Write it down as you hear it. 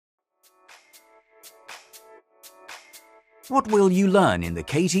What will you learn in the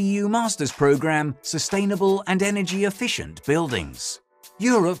KTU Master's Program, Sustainable and Energy Efficient Buildings?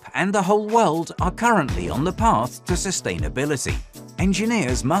 Europe and the whole world are currently on the path to sustainability.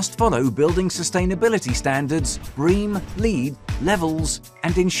 Engineers must follow building sustainability standards, BREEAM, LEED, levels,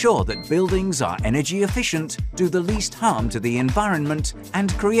 and ensure that buildings are energy efficient, do the least harm to the environment,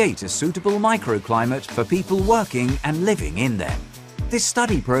 and create a suitable microclimate for people working and living in them. This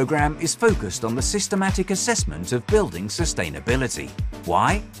study program is focused on the systematic assessment of building sustainability.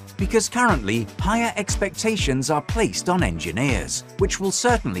 Why? Because currently, higher expectations are placed on engineers, which will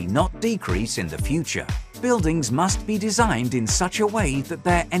certainly not decrease in the future. Buildings must be designed in such a way that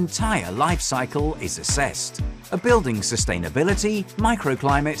their entire life cycle is assessed. A building's sustainability,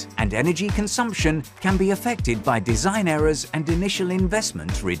 microclimate, and energy consumption can be affected by design errors and initial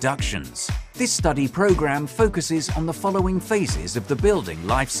investment reductions. This study program focuses on the following phases of the building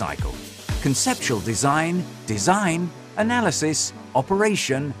life cycle: conceptual design, analysis,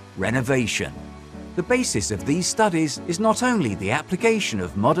 operation, renovation. The basis of these studies is not only the application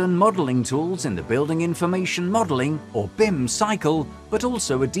of modern modeling tools in the Building Information Modeling, or BIM cycle, but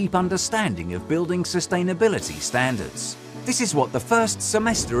also a deep understanding of building sustainability standards. This is what the first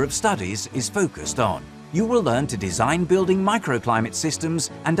semester of studies is focused on. You will learn to design building microclimate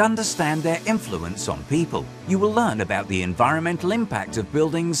systems and understand their influence on people. You will learn about the environmental impact of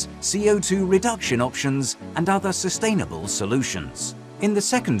buildings, CO2 reduction options, and other sustainable solutions. In the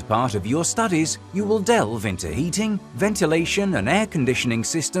second part of your studies, you will delve into heating, ventilation and air conditioning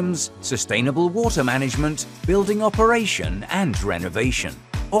systems, sustainable water management, building operation and renovation.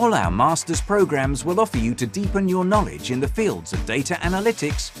 All our master's programs will offer you to deepen your knowledge in the fields of data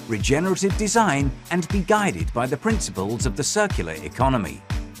analytics, regenerative design, and be guided by the principles of the circular economy.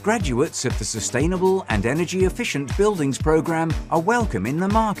 Graduates of the Sustainable and Energy Efficient Buildings program are welcome in the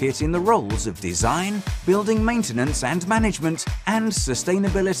market in the roles of design, building maintenance and management, and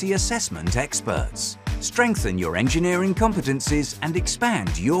sustainability assessment experts. Strengthen your engineering competencies and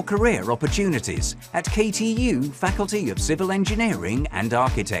expand your career opportunities at KTU Faculty of Civil Engineering and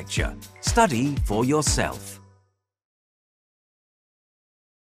Architecture. Study for yourself.